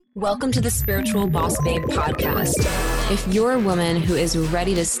Welcome to the Spiritual Boss Babe podcast. If you're a woman who is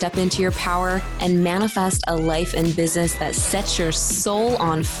ready to step into your power and manifest a life and business that sets your soul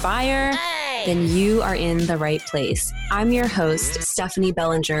on fire, then you are in the right place. I'm your host, Stephanie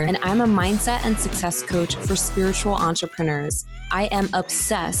Bellinger, and I'm a mindset and success coach for spiritual entrepreneurs. I am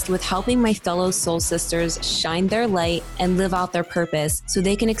obsessed with helping my fellow soul sisters shine their light and live out their purpose so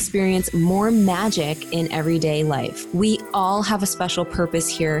they can experience more magic in everyday life. We all have a special purpose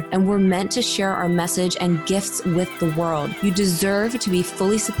here, and we're meant to share our message and gifts with the world. You deserve to be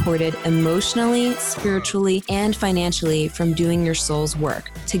fully supported emotionally, spiritually, and financially from doing your soul's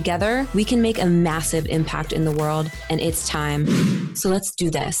work. Together, we can make a massive impact in the world, and it's time. So let's do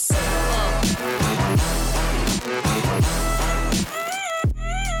this.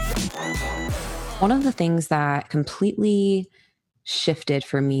 One of the things that completely shifted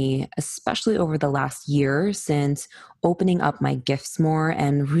for me, especially over the last year since opening up my gifts more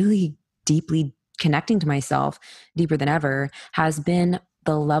and really deeply connecting to myself deeper than ever, has been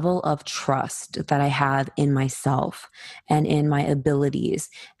the level of trust that I have in myself and in my abilities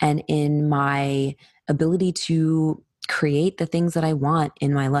and in my ability to create the things that I want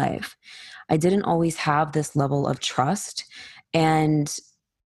in my life. I didn't always have this level of trust, and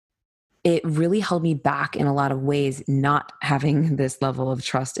it really held me back in a lot of ways, not having this level of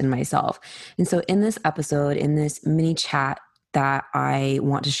trust in myself. And so in this episode, in this mini chat that I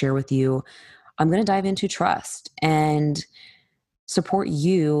want to share with you, I'm going to dive into trust and support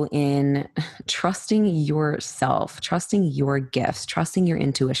you in trusting yourself, trusting your gifts, trusting your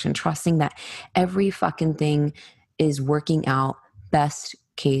intuition, trusting that every fucking thing is working out best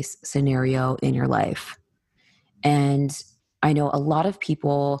case scenario in your life. And I know a lot of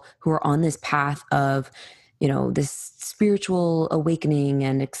people who are on this path of, this spiritual awakening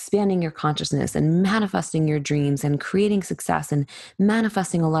and expanding your consciousness and manifesting your dreams and creating success and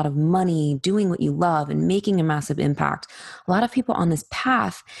manifesting a lot of money, doing what you love and making a massive impact. A lot of people on this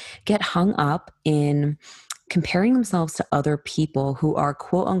path get hung up in comparing themselves to other people who are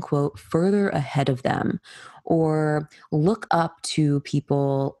quote unquote further ahead of them, or look up to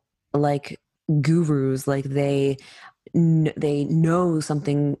people like gurus, like they know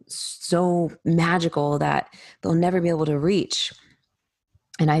something so magical that they'll never be able to reach.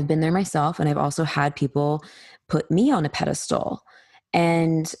 And I've been there myself, and I've also had people put me on a pedestal.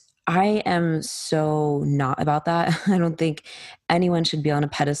 And I am so not about that. I don't think anyone should be on a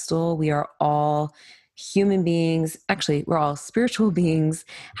pedestal. We are all human beings. Actually, we're all spiritual beings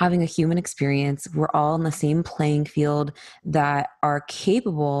having a human experience. We're all in the same playing field that are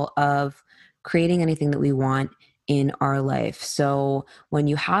capable of creating anything that we want in our life. So when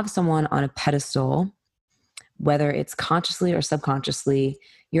you have someone on a pedestal, whether it's consciously or subconsciously,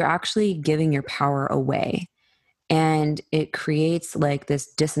 you're actually giving your power away. And it creates like this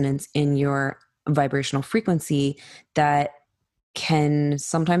dissonance in your vibrational frequency that can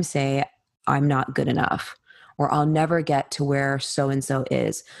sometimes say, I'm not good enough, or I'll never get to where so-and-so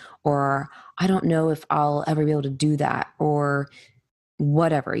is, or I don't know if I'll ever be able to do that, or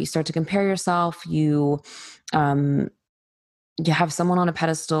whatever. You start to compare yourself. You have someone on a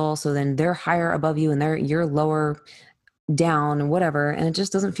pedestal, so then they're higher above you and you're lower down and whatever, and it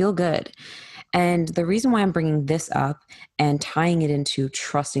just doesn't feel good. And the reason why I'm bringing this up and tying it into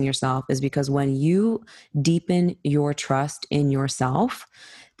trusting yourself is because when you deepen your trust in yourself,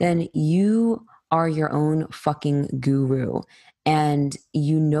 then you are your own fucking guru. And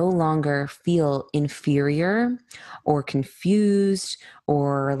you no longer feel inferior or confused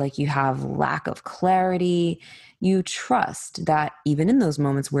or like you have lack of clarity. You trust that even in those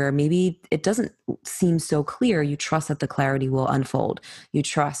moments where maybe it doesn't seem so clear, you trust that the clarity will unfold. You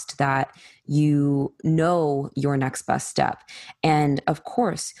trust that you know your next best step. And of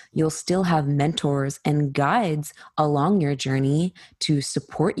course, you'll still have mentors and guides along your journey to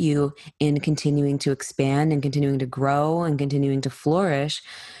support you in continuing to expand and continuing to grow and continuing to flourish,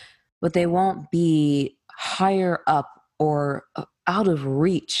 but they won't be higher up or out of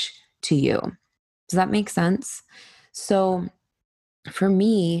reach to you. Does that make sense? So for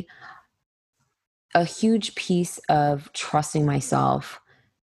me, a huge piece of trusting myself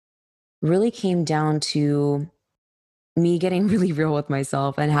really came down to me getting really real with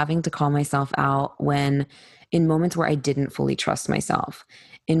myself and having to call myself out when in moments where I didn't fully trust myself,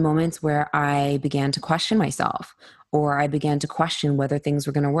 in moments where I began to question myself, or I began to question whether things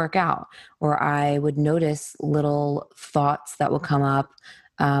were going to work out, or I would notice little thoughts that would come up,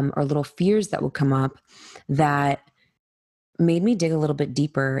 or little fears that would come up that made me dig a little bit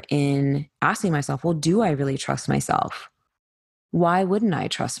deeper in asking myself, well, do I really trust myself? Why wouldn't I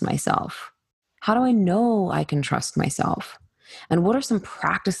trust myself? How do I know I can trust myself? And what are some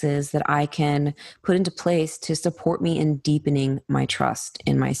practices that I can put into place to support me in deepening my trust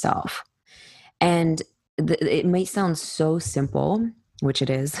in myself? And it may sound so simple, which it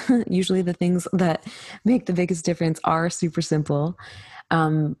is. Usually the things that make the biggest difference are super simple.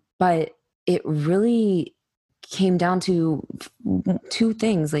 But it really came down to two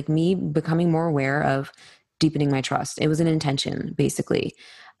things, like me becoming more aware of deepening my trust. It was an intention, basically,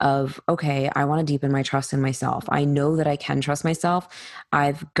 of, okay, I want to deepen my trust in myself. I know that I can trust myself.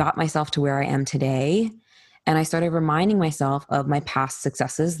 I've got myself to where I am today. And I started reminding myself of my past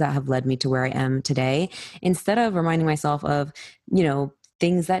successes that have led me to where I am today, instead of reminding myself of,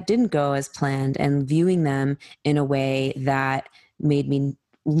 things that didn't go as planned and viewing them in a way that made me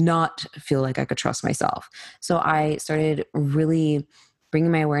not feel like I could trust myself. So I started really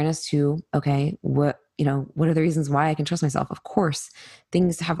bringing my awareness to, okay, what are the reasons why I can trust myself? Of course,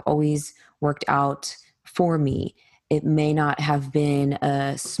 things have always worked out for me. It may not have been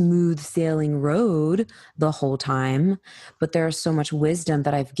a smooth sailing road the whole time, but there's so much wisdom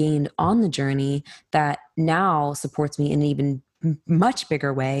that I've gained on the journey that now supports me in an even much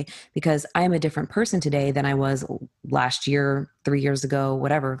bigger way, because I am a different person today than I was last year, 3 years ago,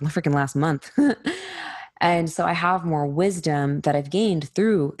 whatever, freaking last month. And so I have more wisdom that I've gained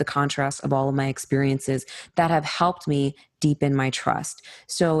through the contrast of all of my experiences that have helped me deepen my trust.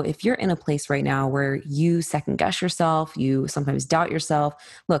 So if you're in a place right now where you second guess yourself, you sometimes doubt yourself,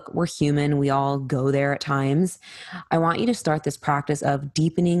 look, we're human, we all go there at times. I want you to start this practice of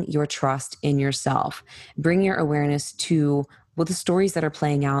deepening your trust in yourself. Bring your awareness to the stories that are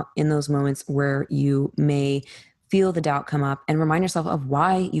playing out in those moments where you may feel the doubt come up, and remind yourself of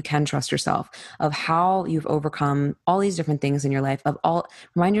why you can trust yourself, of how you've overcome all these different things in your life,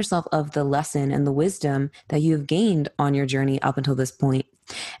 remind yourself of the lesson and the wisdom that you have gained on your journey up until this point,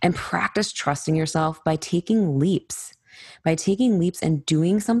 and practice trusting yourself by taking leaps. By taking leaps and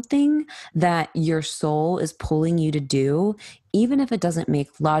doing something that your soul is pulling you to do, even if it doesn't make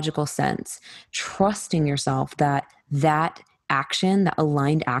logical sense, trusting yourself that action, that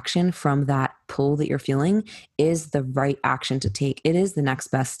aligned action from that pull that you're feeling, is the right action to take. It is the next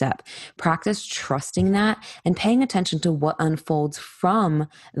best step. Practice trusting that and paying attention to what unfolds from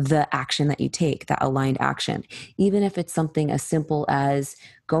the action that you take, that aligned action. Even if it's something as simple as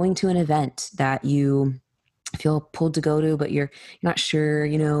going to an event that you feel pulled to go to, but you're not sure,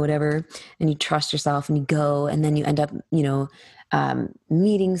 whatever, and you trust yourself and you go, and then you end up,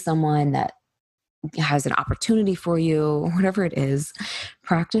 meeting someone that has an opportunity for you, or whatever it is.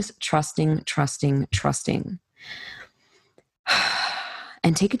 Practice trusting, trusting, trusting.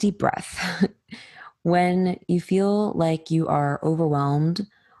 And take a deep breath. When you feel like you are overwhelmed,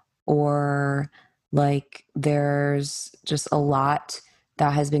 or like there's just a lot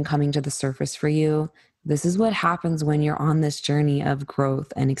that has been coming to the surface for you, this is what happens when you're on this journey of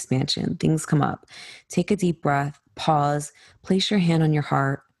growth and expansion. Things come up. Take a deep breath, pause, place your hand on your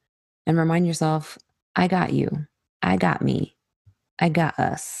heart, and remind yourself, I got you. I got me. I got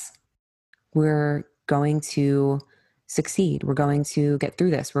us. We're going to succeed. We're going to get through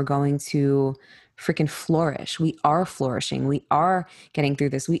this. We're going to freaking flourish. We are flourishing. We are getting through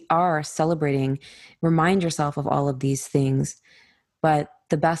this. We are celebrating. Remind yourself of all of these things. But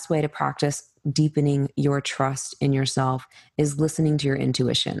the best way to practice deepening your trust in yourself is listening to your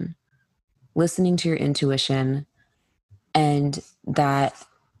intuition. Listening to your intuition and that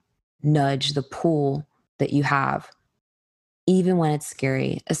nudge, the pull that you have, even when it's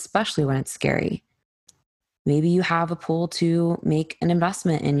scary, especially when it's scary. Maybe you have a pull to make an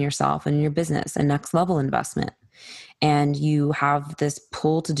investment in yourself and in your business, a next level investment, and you have this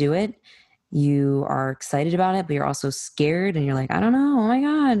pull to do it. You are excited about it, but you're also scared, and you're like, I don't know. Oh my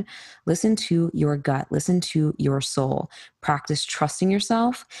God. Listen to your gut, listen to your soul. Practice trusting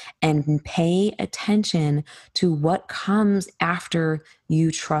yourself and pay attention to what comes after you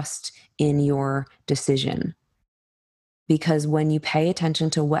trust in your decision. Because when you pay attention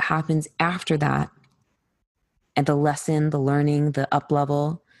to what happens after that, and the lesson, the learning, the up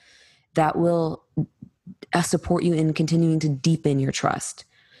level, that will support you in continuing to deepen your trust.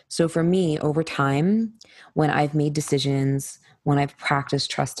 So for me, over time, when I've made decisions, when I've practiced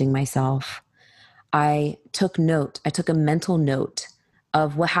trusting myself, I took note, I took a mental note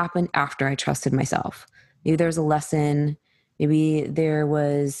of what happened after I trusted myself. Maybe there was a lesson, maybe there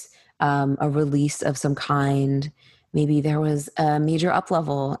was a release of some kind, maybe there was a major up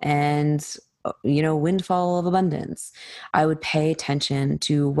level and windfall of abundance. I would pay attention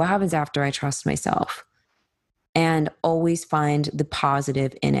to what happens after I trust myself and always find the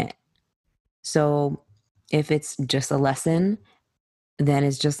positive in it. So if it's just a lesson, then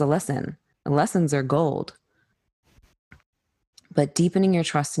it's just a lesson. Lessons are gold. But deepening your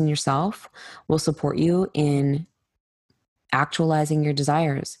trust in yourself will support you in actualizing your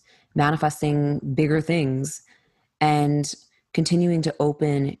desires, manifesting bigger things, and continuing to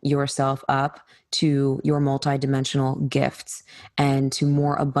open yourself up to your multidimensional gifts and to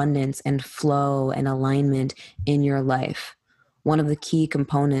more abundance and flow and alignment in your life. One of the key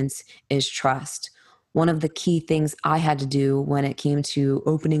components is trust. One of the key things I had to do when it came to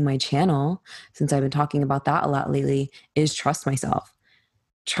opening my channel, since I've been talking about that a lot lately, is trust myself.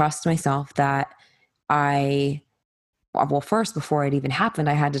 Trust myself that well, first, before it even happened,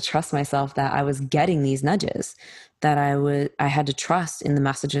 I had to trust myself that I was getting these nudges, that I had to trust in the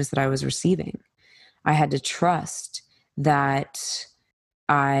messages that I was receiving. I had to trust that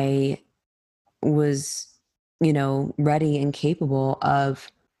I was, ready and capable of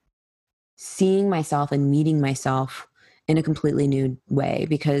seeing myself and meeting myself in a completely new way.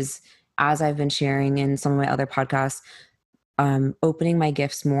 Because as I've been sharing in some of my other podcasts, opening my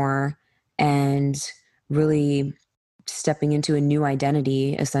gifts more and really stepping into a new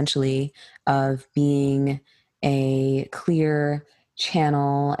identity, essentially, of being a clear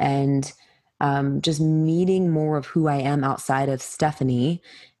channel and just meeting more of who I am outside of Stephanie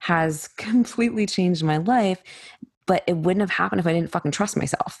has completely changed my life. But it wouldn't have happened if I didn't fucking trust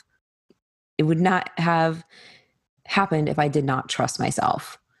myself. It would not have happened if I did not trust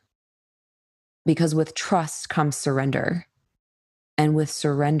myself. Because with trust comes surrender. And with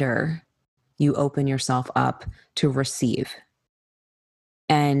surrender, you open yourself up to receive.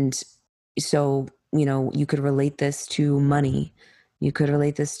 And so, you could relate this to money. You could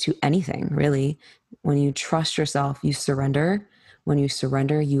relate this to anything, really. When you trust yourself, you surrender. When you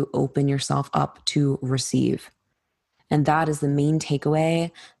surrender, you open yourself up to receive. And that is the main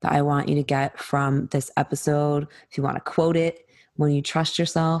takeaway that I want you to get from this episode. If you want to quote it, when you trust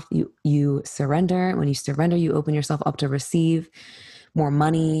yourself, you surrender. When you surrender, you open yourself up to receive more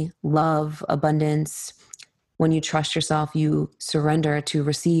money, love, abundance. When you trust yourself, you surrender to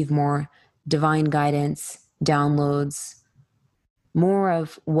receive more divine guidance, downloads, more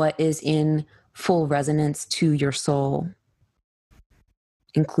of what is in full resonance to your soul,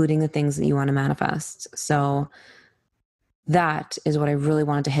 including the things that you want to manifest. So that is what I really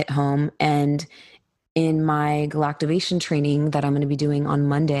wanted to hit home. And in my Galactivation training that I'm going to be doing on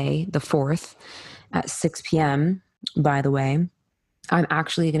Monday, the 4th at 6 p.m., by the way, I'm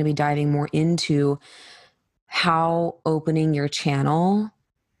actually going to be diving more into how opening your channel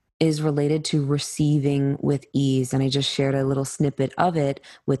is related to receiving with ease. And I just shared a little snippet of it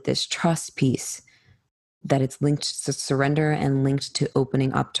with this trust piece, that it's linked to surrender and linked to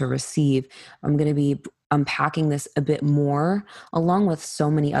opening up to receive. I'm going to be unpacking this a bit more, along with so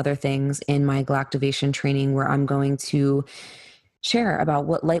many other things in my Galactivation training, where I'm going to share about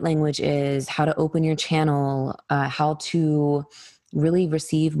what light language is, how to open your channel, how to really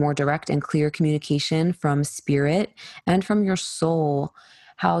receive more direct and clear communication from spirit and from your soul,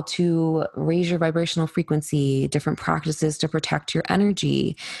 how to raise your vibrational frequency, different practices to protect your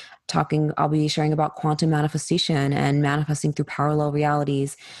energy. I'll be sharing about quantum manifestation and manifesting through parallel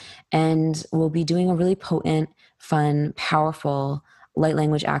realities. And we'll be doing a really potent, fun, powerful light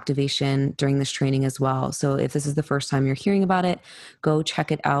language activation during this training as well. So if this is the first time you're hearing about it, go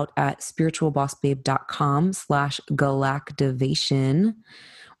check it out at spiritualbossbabe.com/galactivation,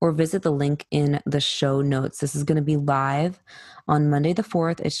 or visit the link in the show notes. This is going to be live on Monday the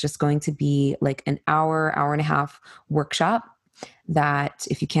 4th. It's just going to be like an hour and a half workshop that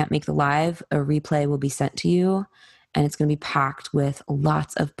if you can't make the live, a replay will be sent to you. And it's going to be packed with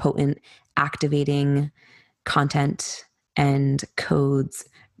lots of potent activating content and codes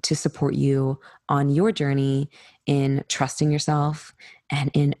to support you on your journey in trusting yourself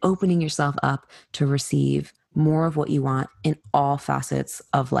and in opening yourself up to receive more of what you want in all facets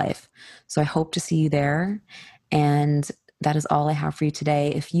of life. So I hope to see you there. And that is all I have for you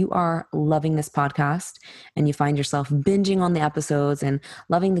today. If you are loving this podcast and you find yourself binging on the episodes and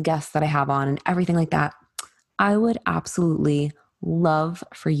loving the guests that I have on and everything like that, I would absolutely love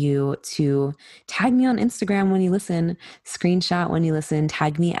for you to tag me on Instagram when you listen, screenshot when you listen,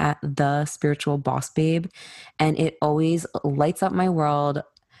 tag me at The Spiritual Boss Babe. And it always lights up my world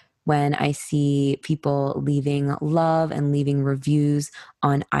when I see people leaving love and leaving reviews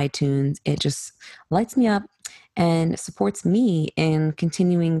on iTunes. It just lights me up and supports me in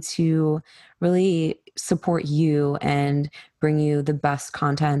continuing to really support you and bring you the best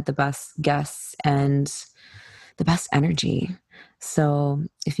content, the best guests, and the best energy. So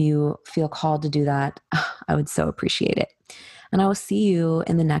if you feel called to do that, I would so appreciate it. And I will see you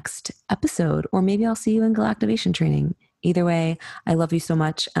in the next episode, or maybe I'll see you in Galactivation training. Either way, I love you so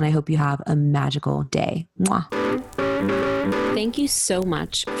much, and I hope you have a magical day. Mwah. Thank you so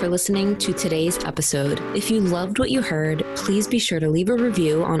much for listening to today's episode. If you loved what you heard, please be sure to leave a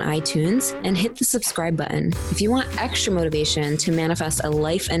review on iTunes and hit the subscribe button. If you want extra motivation to manifest a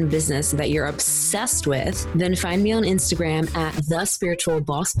life and business that you're obsessed with, then find me on Instagram at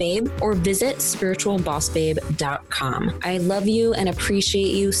 @thespiritualbossbabe or visit spiritualbossbabe.com. I love you and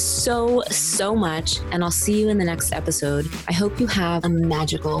appreciate you so, so much, and I'll see you in the next episode. I hope you have a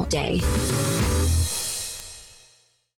magical day.